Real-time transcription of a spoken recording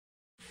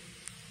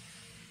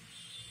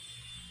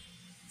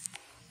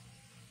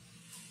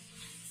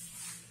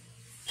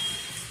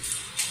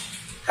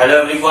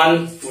Hello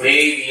everyone,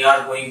 today we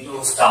are going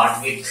to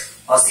start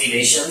with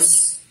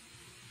oscillations.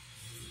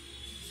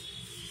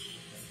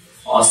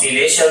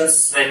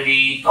 Oscillations, when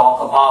we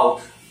talk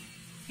about,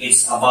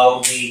 it's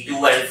about the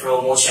to and fro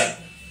motion,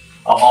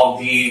 about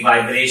the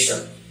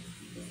vibration,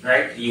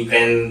 right? You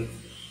can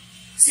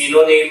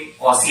synonym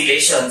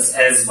oscillations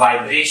as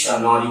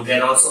vibration, or you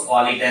can also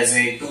call it as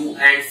a to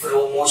and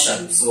fro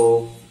motion.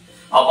 So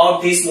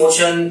about this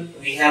motion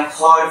we have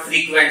heard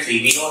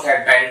frequently. We know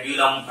that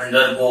pendulum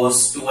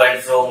undergoes to and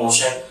fro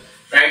motion,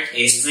 right?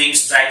 A string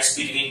stretched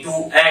between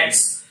two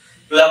ends,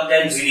 plucked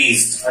and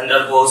released,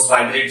 undergoes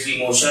vibratory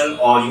motion,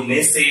 or you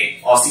may say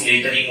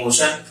oscillatory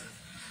motion.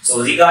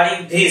 So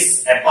regarding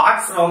this,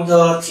 apart from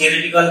the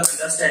theoretical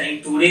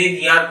understanding, today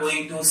we are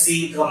going to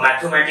see the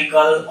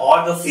mathematical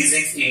or the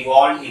physics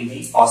involved in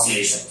the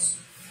oscillations.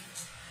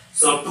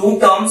 So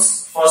two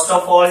terms first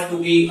of all to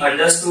be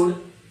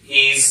understood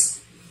is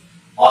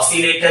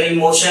oscillatory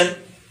motion,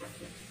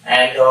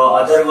 and the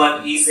other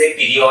one is a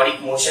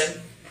periodic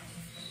motion.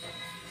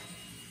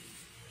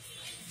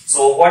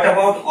 So what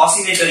about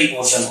oscillatory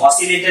motion?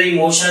 Oscillatory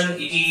motion,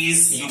 it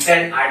is, you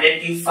can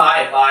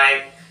identify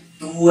by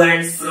to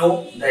and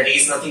fro, that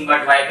is nothing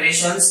but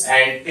vibrations,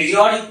 and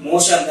periodic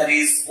motion, there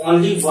is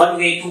only one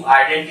way to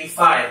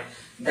identify,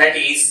 that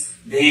is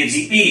they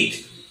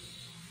repeat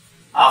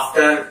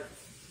after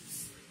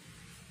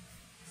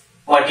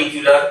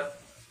particular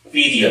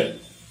period.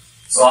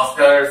 So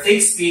after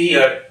fixed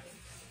period,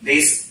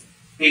 this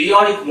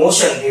periodic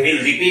motion, they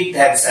will repeat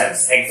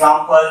themselves.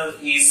 Example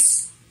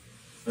is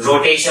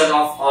rotation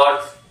of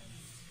earth,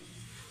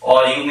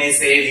 or you may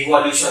say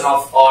revolution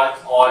of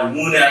earth, or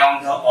moon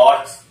around the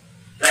earth,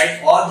 right?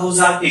 All those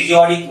are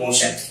periodic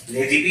motion.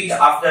 They repeat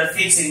after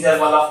fixed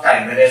interval of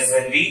time. Whereas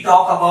when we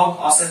talk about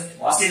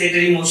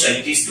oscillatory motion,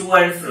 it is to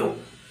and fro.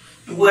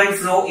 To and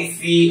fro,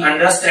 if we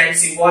understand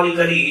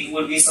symbolically, it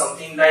would be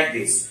something like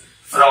this.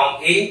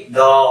 From A,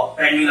 the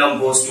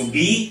pendulum goes to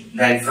B,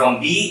 then from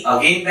B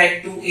again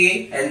back to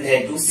A, and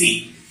then to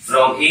C.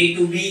 From A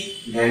to B,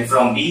 then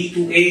from B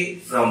to A,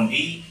 from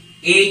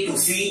A to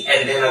C,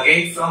 and then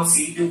again from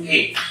C to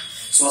A.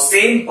 So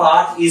same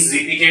path is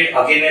repeated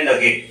again and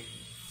again.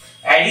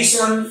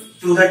 Addition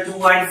to the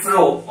to and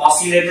fro,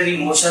 oscillatory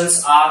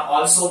motions are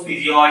also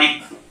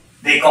periodic.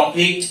 They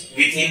complete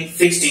within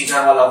fixed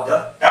interval of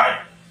the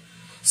time.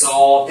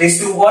 So these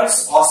two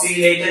words,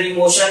 oscillatory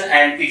motion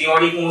and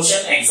periodic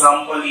motion,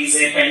 example is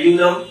a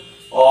pendulum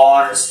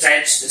or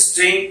stretched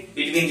string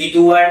between the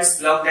two ends,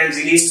 plucked and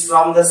released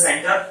from the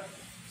center.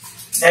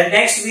 Then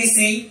next we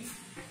see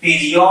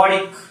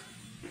periodic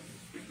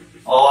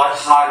or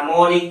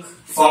harmonic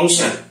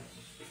function.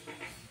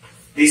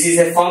 This is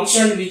a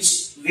function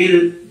which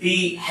will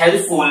be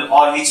helpful,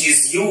 or which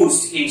is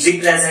used in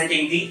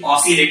representing the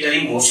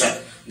oscillatory motion.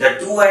 The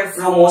to and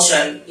fro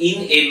motion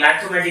in a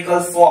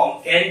mathematical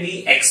form can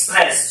be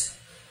expressed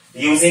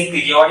using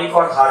periodic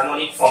or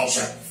harmonic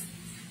function.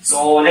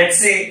 So let's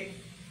say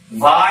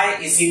y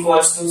is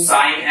equals to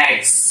sine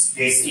x.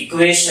 This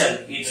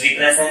equation, it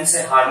represents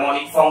a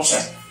harmonic function.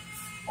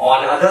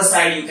 On the other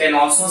side, you can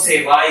also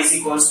say y is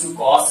equals to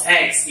cos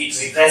x. It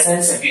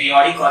represents a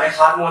periodic or a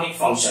harmonic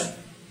function.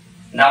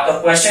 Now the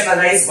question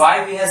arises,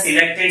 why we have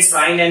selected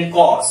sine and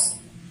cos?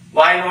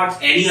 Why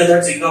not any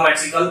other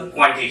trigonometrical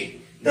quantity?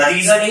 The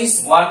reason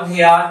is, one,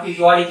 they are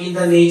periodic in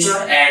the nature,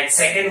 and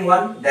second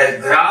one,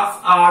 their graphs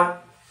are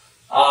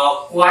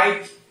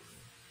quite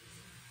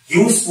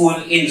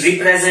useful in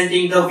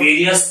representing the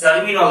various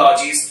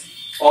terminologies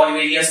or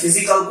various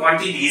physical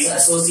quantities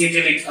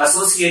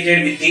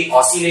associated with the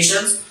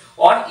oscillations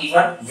or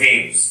even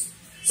waves.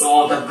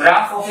 So the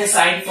graph of a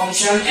sine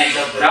function and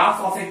the graph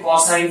of a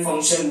cosine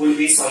function will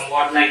be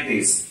somewhat like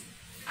this.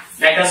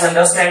 Let us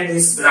understand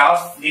this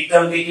graph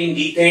little bit in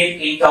detail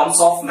in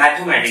terms of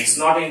mathematics,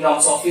 not in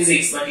terms of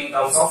physics, but in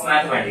terms of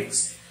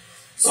mathematics.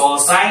 So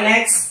sine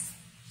x,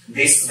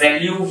 this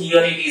value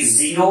here, it is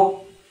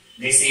 0.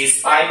 This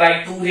is pi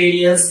by 2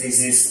 radians.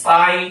 This is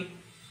pi,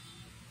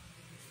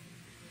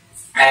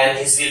 and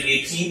this will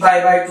be 3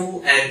 pi by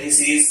 2, and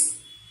this is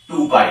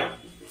 2 pi.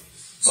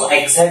 So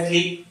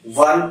exactly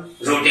one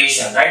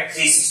rotation, right?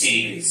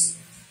 360 degrees.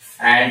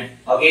 And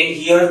again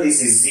here,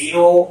 this is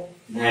 0,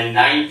 then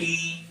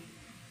 90.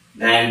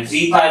 Then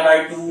 3 pi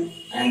by 2,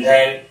 and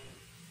then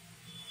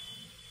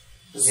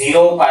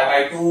 0 pi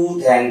by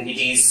 2, then it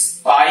is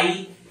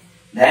pi,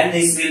 then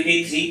this will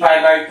be 3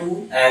 pi by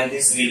 2, and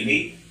this will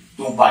be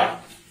 2 pi.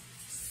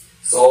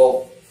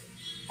 So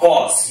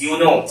cos, you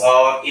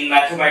know, in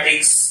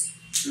mathematics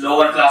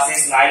lower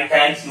classes 9th,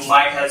 10th, you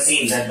might have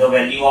seen that the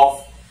value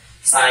of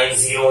sine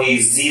 0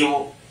 is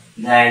 0,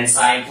 then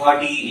sine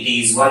 30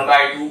 it is 1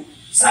 by 2,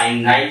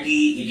 sine 90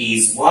 it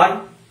is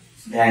 1,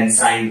 then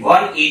sine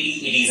 180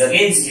 it is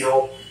again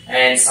 0,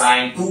 and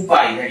sine 2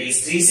 pi, that is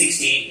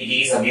 360, it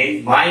is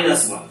again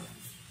minus 1.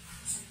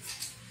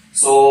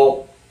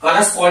 So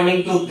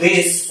corresponding to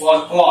this,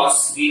 for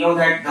cos, we know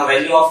that the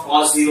value of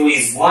cos 0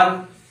 is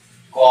 1,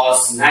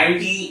 cos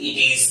 90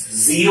 it is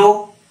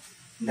 0,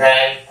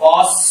 then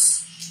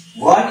cos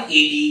 180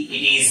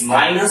 it is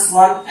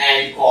 -1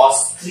 and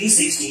cos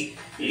 360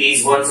 it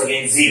is once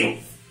again 0.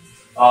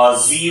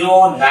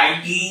 0,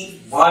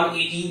 90,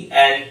 180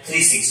 and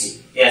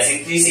 360. Yes,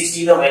 in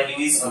 360 the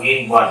value is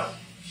again 1.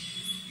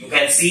 You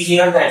can see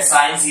here that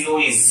sine 0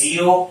 is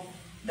 0.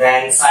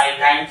 Then sine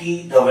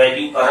 90, the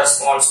value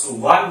corresponds to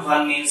 1.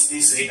 1 means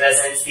this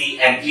represents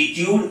the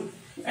amplitude.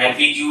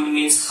 Amplitude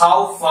means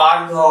how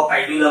far the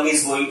pendulum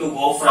is going to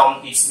go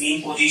from its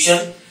mean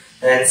position.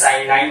 Then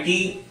sine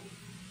 90,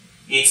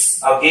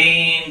 it's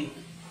again,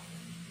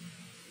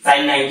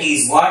 sine 90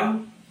 is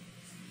 1.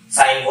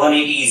 Sine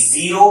 180 is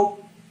 0.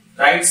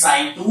 Right?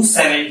 Sine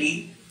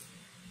 270,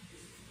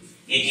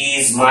 it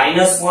is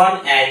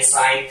 -1, and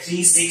sine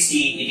 360,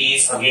 it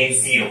is again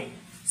 0.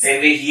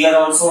 Same way here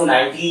also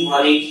 90,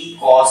 180,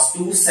 cos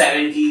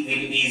 270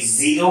 will be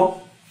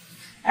 0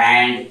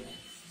 and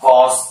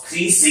cos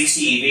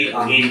 360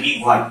 will again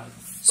be 1.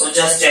 So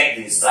just check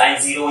this. Sine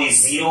 0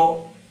 is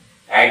 0.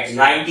 At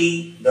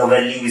 90 the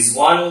value is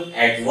 1.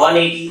 At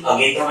 180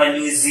 again the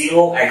value is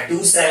 0. At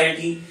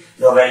 270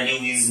 the value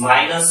is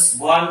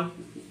 -1.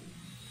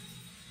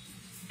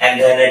 And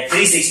then at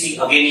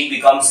 360 again it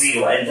becomes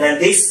 0. And then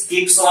this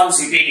keeps on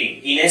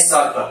repeating in a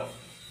circle.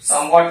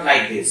 Somewhat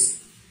like this.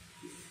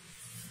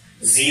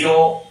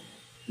 0,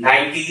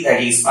 90,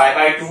 that is pi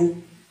by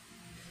 2.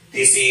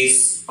 This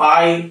is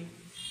pi,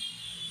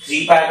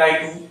 3 pi by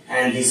 2,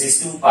 and this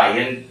is 2 pi.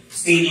 And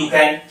still you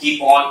can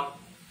keep on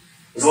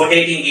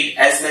rotating it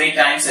as many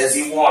times as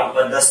you want,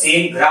 but the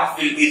same graph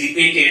will be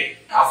repeated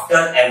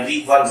after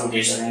every one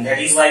rotation, and that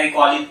is why we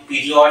call it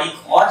periodic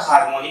or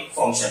harmonic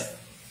function.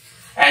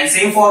 And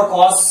same for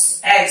cos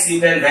x, you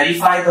can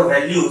verify the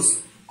values.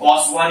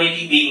 Cos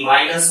 180 being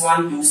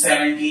 -1,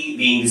 270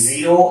 being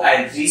 0,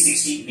 and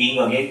 360 being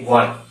again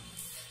 1.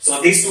 So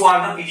these two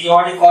are the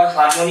periodic or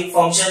harmonic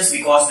functions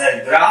because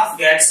their graph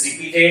gets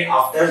repeated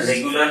after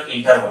regular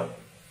interval.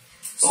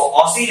 So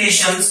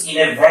oscillations in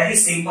a very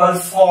simple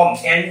form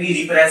can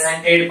be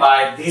represented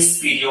by these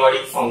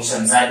periodic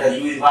functions. Either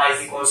u is y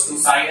is equals to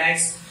sin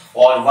x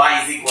or y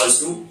is equals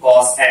to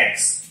cos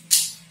x.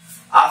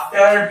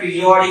 After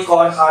periodic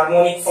or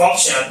harmonic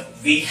function,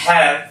 we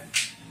have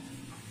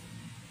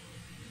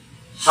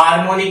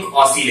harmonic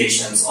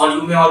oscillations, or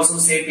you may also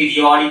say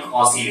periodic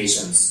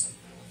oscillations.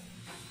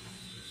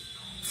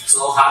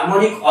 So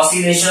harmonic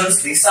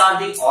oscillations, these are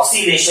the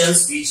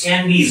oscillations which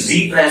can be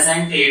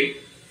represented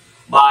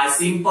by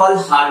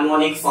simple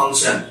harmonic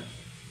function.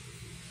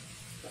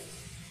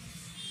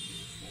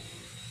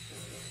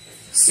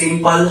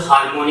 Simple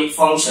harmonic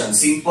function.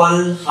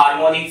 Simple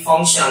harmonic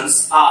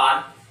functions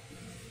are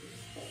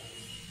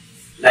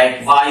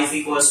like y is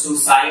equals to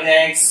sin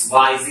x,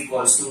 y is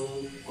equals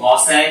to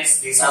cos x.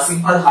 These are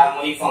simple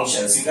harmonic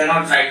functions. You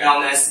cannot write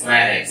down as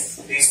square x.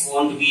 This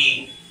won't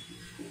be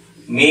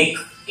make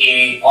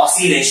a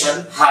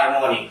oscillation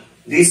harmonic.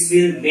 This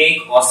will make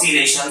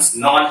oscillations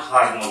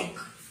non-harmonic.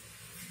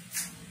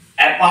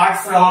 Apart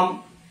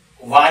from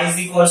y is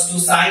equals to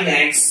sin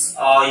x,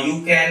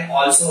 you can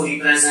also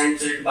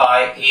represent it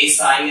by a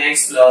sin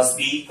x plus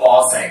b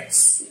cos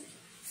x.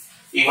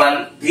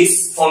 Even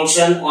this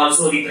function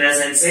also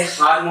represents a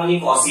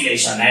harmonic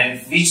oscillation.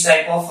 And which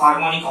type of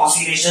harmonic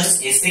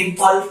oscillations? A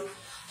simple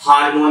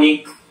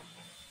harmonic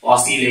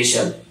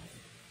oscillation.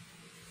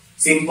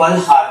 Simple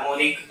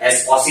harmonic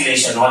as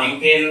oscillation, or you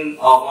can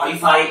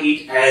modify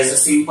it as a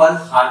simple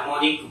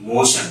harmonic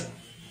motion.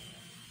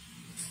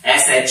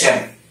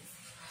 SHM.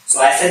 So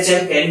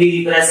SHM can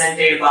be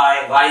represented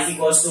by y is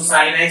equals to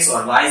sin x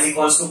or y is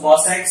equals to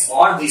cos x,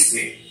 or this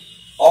way.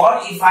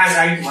 Or if I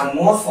write one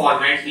more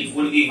format, it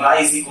would be y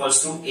is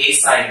equals to a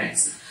sin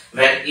x,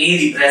 where a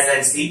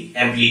represents the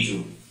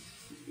amplitude.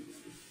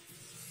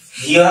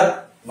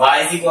 Here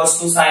y is equals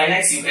to sin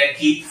x, you can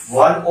keep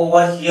 1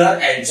 over here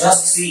and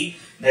just see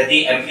that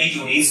the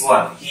amplitude is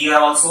 1. Here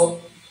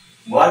also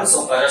 1,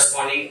 so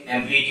corresponding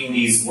amplitude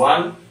is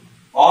 1,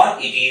 or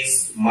it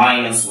is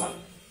 -1.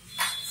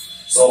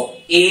 So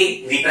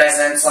A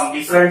represents some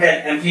different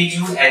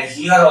amplitude, and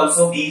here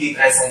also B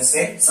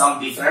represents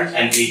some different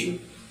amplitude.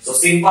 So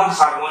simple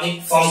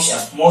harmonic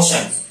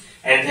motions,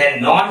 and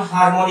then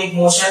non-harmonic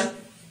motion.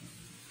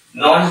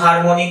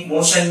 Non-harmonic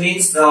motion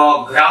means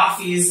the graph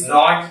is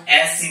not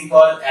as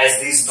simple as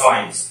these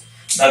drawings.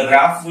 The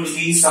graph will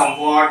be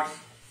somewhat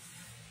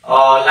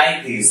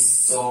like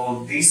this.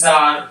 So these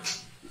are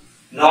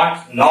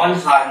not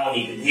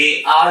non-harmonic.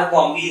 They are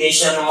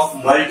combination of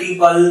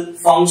multiple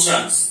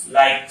functions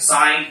like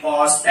sine,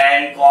 cos,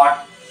 tan,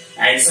 cot,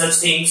 and such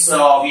things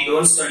we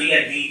don't study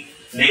at the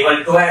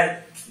level 12.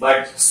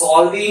 But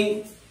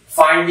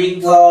finding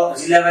the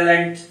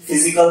relevant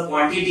physical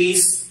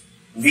quantities,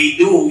 we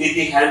do with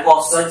the help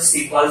of such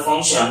simple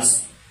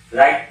functions,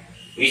 right?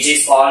 Which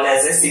is called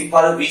as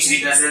which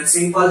represents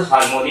simple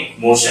harmonic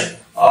motion.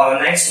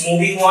 Next,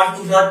 moving on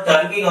to the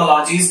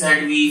terminologies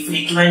that we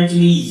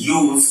frequently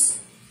use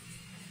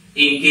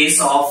in case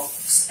of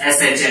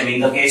SHM,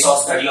 in the case of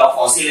study of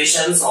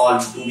oscillations, or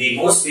to be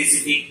more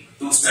specific,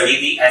 to study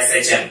the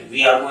SHM.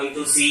 We are going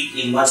to see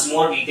in much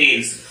more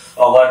details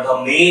about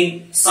the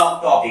main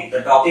subtopic.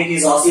 The topic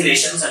is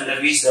oscillations,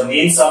 under which the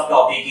main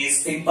subtopic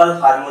is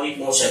simple harmonic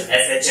motion,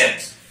 SHM.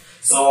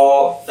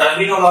 So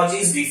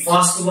terminologies, the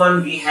first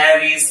one we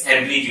have is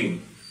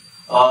amplitude.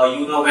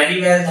 You know very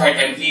well that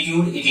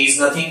amplitude, it is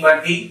nothing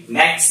but the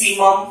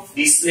maximum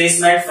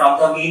displacement from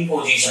the mean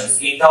positions.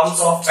 In terms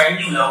of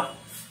pendulum,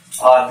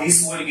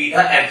 this would be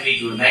the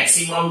amplitude,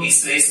 maximum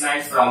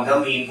displacement from the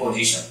mean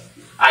position.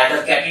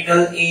 Either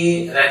capital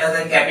A rather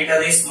than capital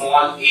A,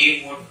 small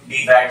a would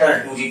be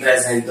better to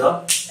represent the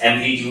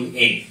amplitude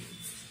A.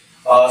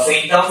 So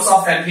in terms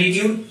of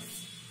amplitude,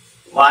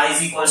 y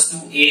is equals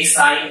to a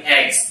sine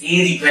x.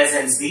 A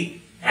represents the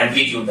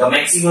amplitude, the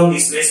maximum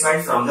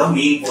displacement from the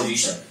mean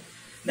position.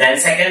 Then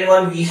second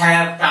one we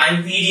have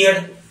time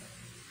period.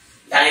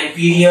 Time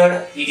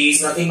period, it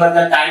is nothing but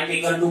the time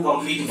taken to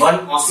complete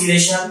one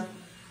oscillation.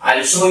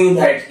 I'll show you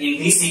that in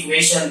this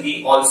equation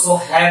we also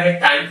have a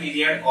time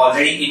period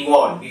already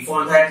involved.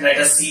 Before that, let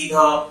us see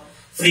the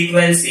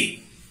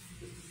frequency.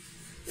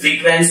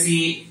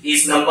 Frequency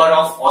is number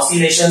of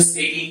oscillations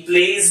taking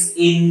place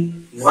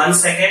in 1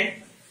 second.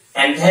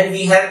 And then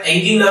we have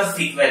angular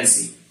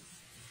frequency.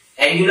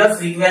 Angular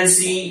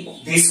frequency,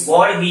 this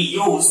word we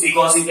use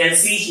because you can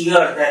see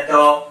here that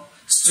the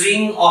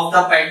string of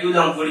the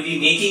pendulum will be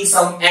making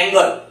some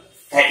angle.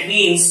 That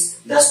means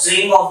the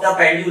string of the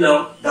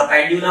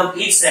pendulum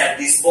itself,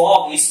 this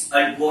bob is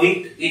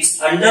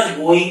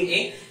undergoing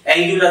a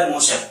angular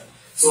motion.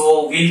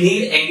 So we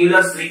need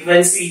angular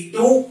frequency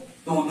to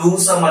do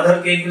some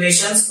other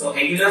calculations. So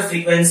angular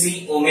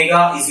frequency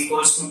omega is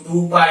equals to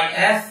 2 pi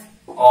f,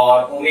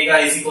 or omega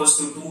is equals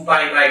to 2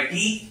 pi by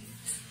t.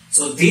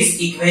 So this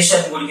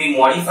equation will be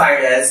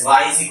modified as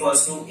y is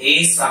equals to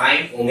a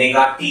sine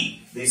omega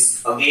t.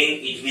 This again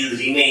it will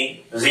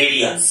remain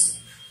radians.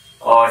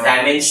 Or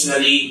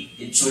dimensionally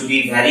it should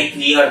be very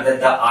clear that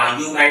the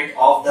argument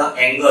of the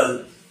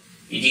angle,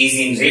 it is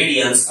in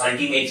radians.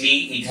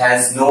 Ultimately it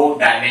has no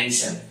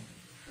dimension.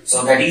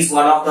 So that is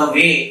one of the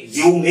way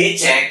you may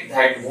check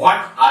that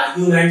what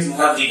argument you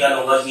have written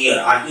over here.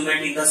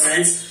 Argument in the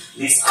sense,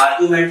 this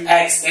argument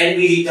x can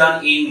be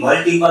written in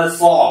multiple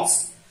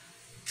forms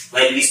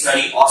when we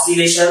study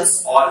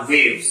oscillations or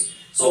waves.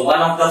 So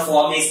one of the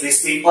form is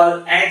this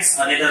simple x,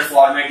 another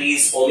format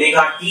is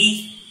omega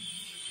t.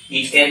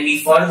 It can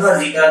be further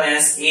written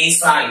as a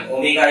sine.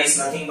 Omega is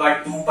nothing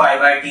but 2 pi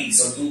by t.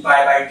 So 2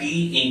 pi by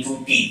t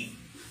into t.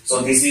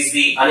 So this is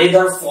the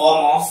another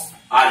form of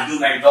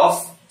argument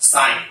of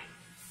sine.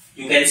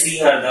 You can see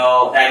here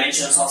the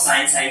dimensions of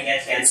sine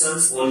get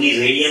cancels. Only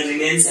radian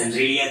remains, and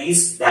radian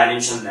is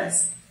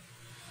dimensionless.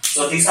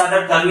 So these are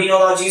the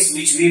terminologies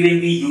which we will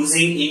be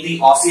using in the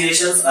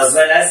oscillations as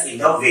well as in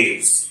the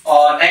waves.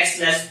 Next,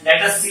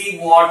 let us see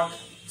what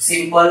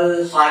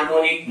simple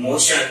harmonic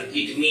motion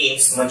it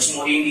means much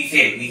more in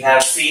detail. We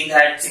have seen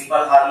that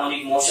simple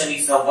harmonic motion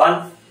is the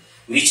one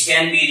which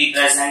can be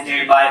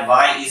represented by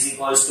y is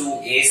equals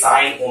to a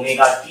sine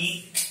omega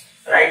t,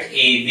 right?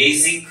 A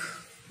basic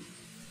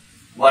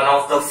one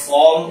of the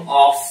form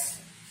of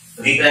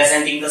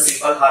representing the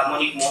simple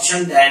harmonic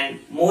motion. Then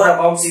more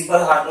about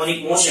simple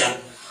harmonic motion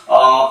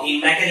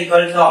in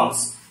mechanical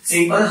terms.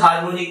 Simple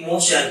harmonic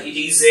motion, it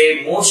is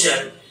a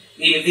motion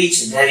in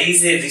which there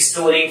is a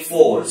restoring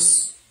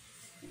force.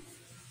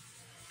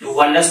 To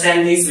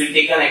understand this, we'll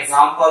take an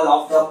example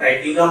of the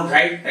pendulum,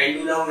 right?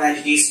 Pendulum, when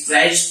it is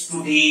stretched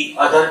to the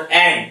other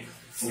end,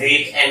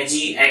 weight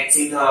mg acts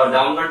in the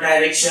downward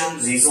direction,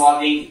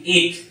 resolving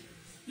it.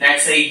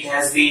 Let's say it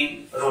has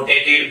been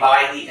rotated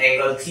by the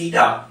angle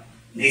theta.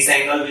 This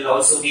angle will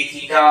also be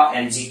theta,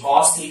 mg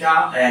cos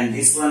theta, and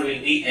this one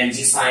will be mg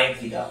sin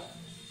theta.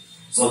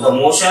 So the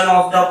motion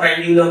of the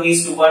pendulum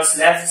is towards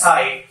left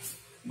side,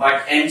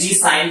 but mg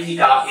sin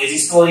theta is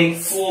restoring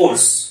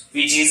force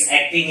which is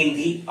acting in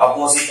the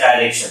opposite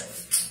direction.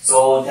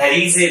 So there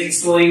is a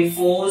restoring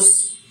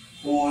force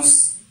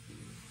whose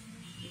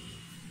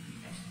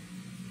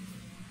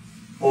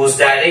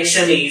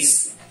direction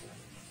is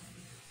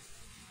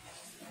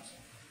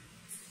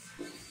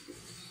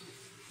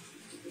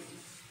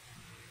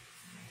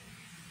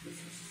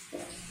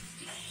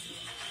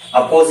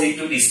opposite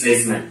to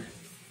displacement.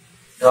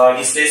 The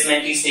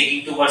displacement is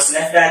taking towards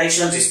left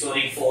direction,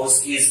 restoring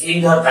force is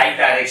in the right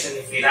direction.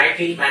 If we write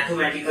it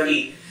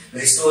mathematically,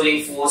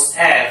 restoring force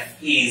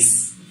F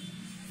is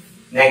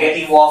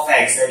negative of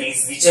x, that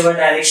is whichever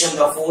direction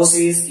the force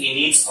is, in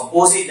its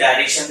opposite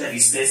direction the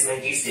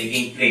displacement is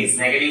taking place.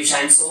 Negative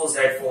sign shows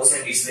that force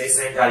and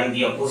displacement are in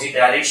the opposite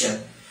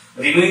direction.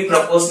 Removing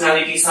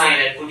proportionality sign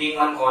and putting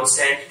on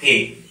constant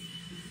k,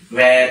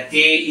 where k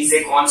is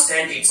a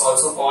constant, it's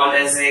also called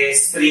as a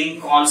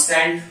spring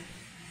constant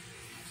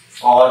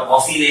or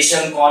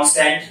oscillation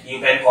constant, you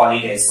can call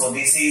it as. So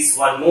this is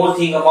one more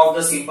thing about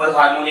the simple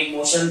harmonic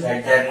motion,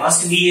 that there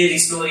must be a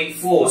restoring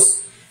force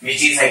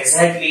which is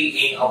exactly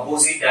in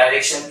opposite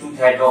direction to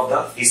that of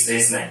the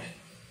displacement.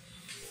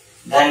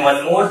 Then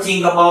one more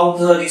thing about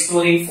the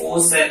restoring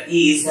force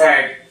is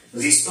that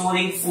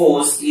restoring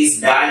force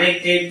is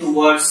directed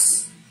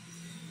towards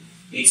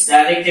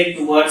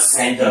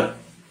center.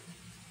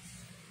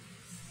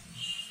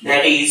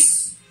 That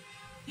is,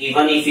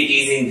 even if it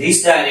is in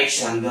this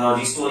direction, the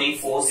restoring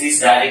force is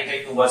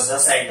directed towards the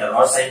center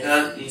or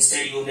center.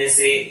 Instead, you may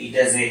say it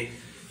as a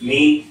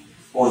mean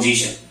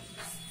position.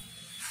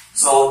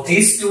 So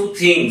these two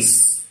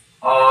things,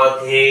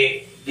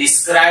 they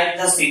describe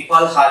the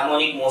simple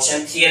harmonic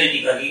motion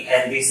theoretically,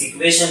 and this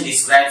equation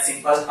describes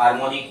simple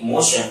harmonic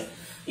motion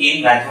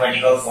in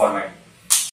mathematical format.